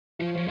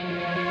Hey,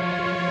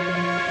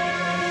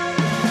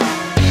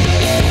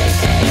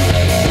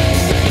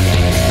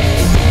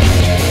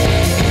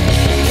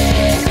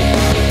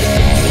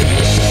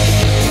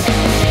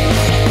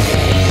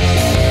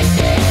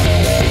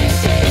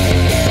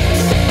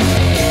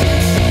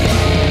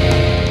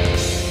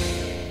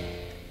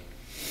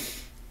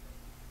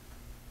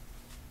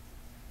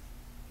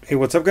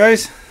 what's up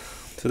guys?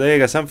 Today I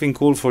got something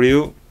cool for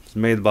you. It's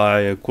made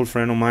by a cool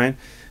friend of mine.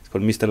 It's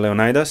called Mr.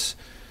 Leonidas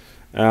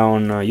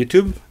on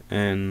YouTube,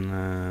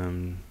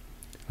 and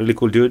really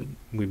cool dude.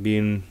 We've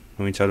been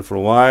knowing each other for a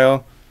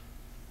while,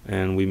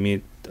 and we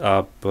meet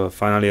up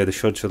finally at the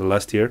SHOT Show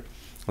last year.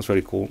 That's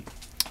very cool.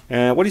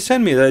 What he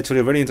sent me is actually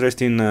a very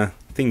interesting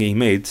thing he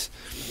made.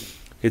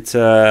 It's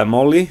a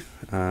MOLLE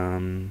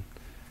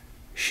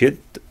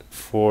sheath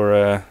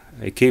for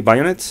AK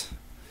bayonets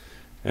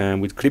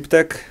with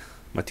Cryptek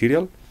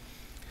material,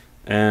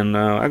 and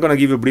I'm gonna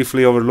give you a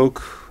briefly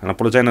overlook and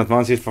apologize in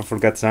advance if I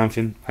forget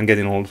something. I'm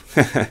getting old.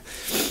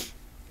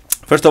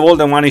 First of all,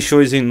 the one he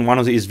shows in one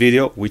of his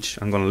video, which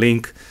I'm gonna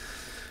link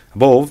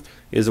above,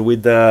 is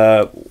with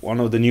one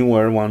of the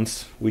newer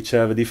ones which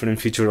have a different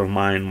feature of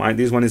mine.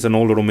 This one is an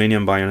old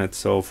Romanian bayonet,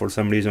 so for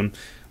some reason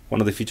one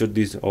of the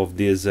features of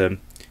this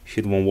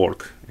sheath won't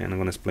work, and I'm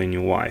gonna explain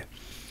you why.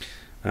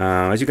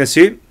 As you can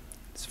see,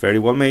 it's very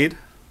well made,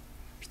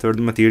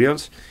 sturdy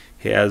materials.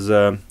 He has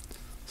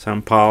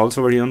some pals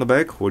over here on the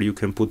back where you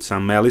can put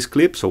some malice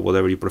clips or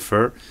whatever you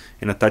prefer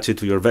and attach it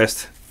to your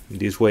vest in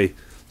this way,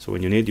 so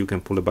when you need, you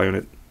can pull the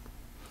bayonet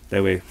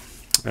that way.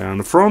 On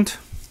the front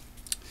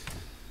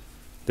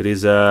there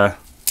is a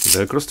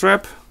velcro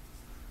strap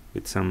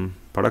with some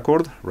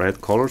paracord, red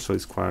color, so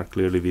it's quite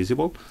clearly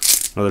visible.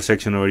 Another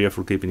section over here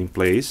for keeping in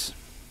place.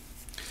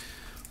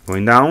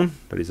 Going down,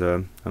 there is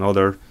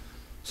another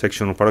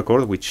section of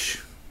paracord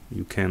which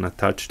you can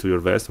attach to your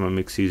vest, and it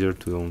makes it easier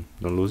to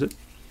don't lose it.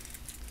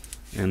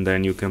 And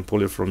then you can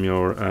pull it from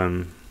your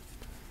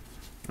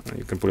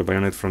you can pull a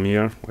bayonet from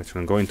here, which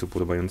I'm going to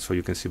pull a bayonet so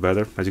you can see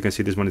better. As you can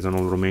see, this one is an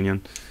old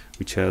Romanian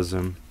which has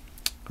a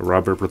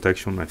rubber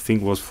protection. I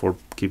think was for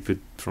keep it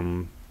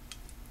from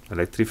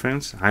electric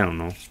fence, I don't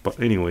know, but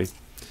anyway,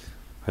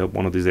 I hope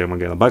one of these days I'm gonna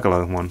get a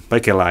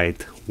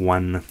Bakelite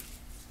one.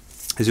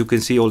 As you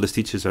can see, all the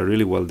stitches are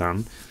really well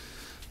done.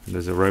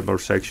 There's a rubber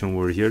section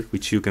over here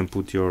which you can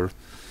put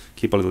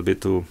keep a little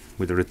bit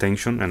with the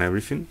retention and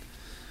everything.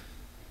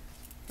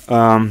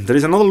 There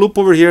is another loop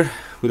over here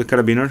with a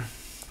carabiner.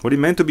 What it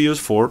meant to be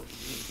used for,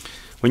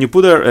 when you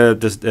put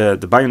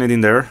the bayonet in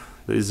there,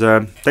 there is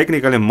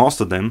technically most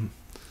of them,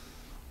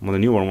 on the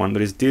newer one,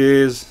 there is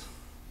this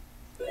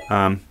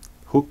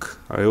hook.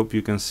 I hope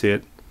you can see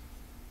it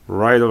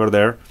right over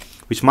there,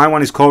 which my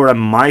one is covered. I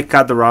might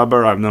cut the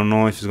rubber, I don't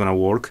know if it's gonna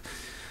work.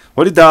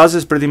 What it does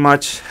is pretty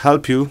much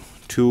help you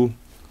with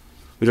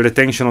the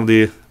retention of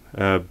the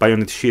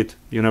bayonet sheath.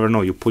 You never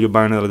know, you pull your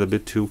bayonet a little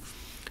bit too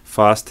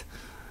fast,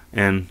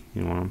 and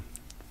you know,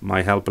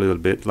 might help a little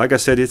bit. Like I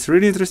said, it's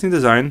really interesting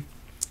design.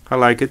 I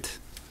like it,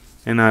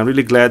 and I'm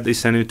really glad they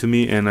sent it to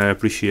me, and I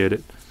appreciate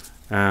it.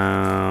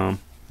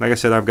 Like I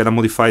said, I've got to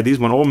modify this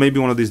one, or maybe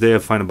one of these days I'll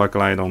find a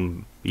backlight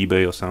on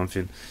eBay or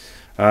something.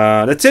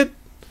 That's it.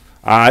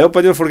 I hope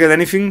I didn't forget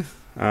anything.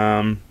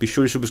 Be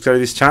sure to subscribe to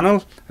this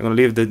channel. I'm gonna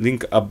leave the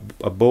link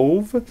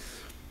above,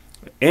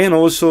 and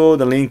also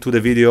the link to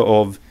the video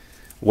of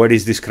what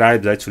is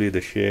described actually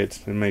the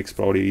sheath. It makes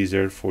probably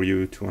easier for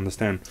you to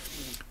understand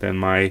than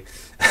my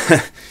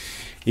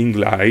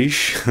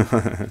English.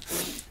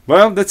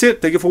 Well, that's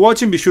it. Thank you for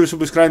watching. Be sure to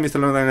subscribe to Mr.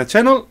 Leonidas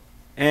channel,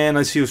 and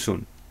I'll see you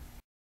soon.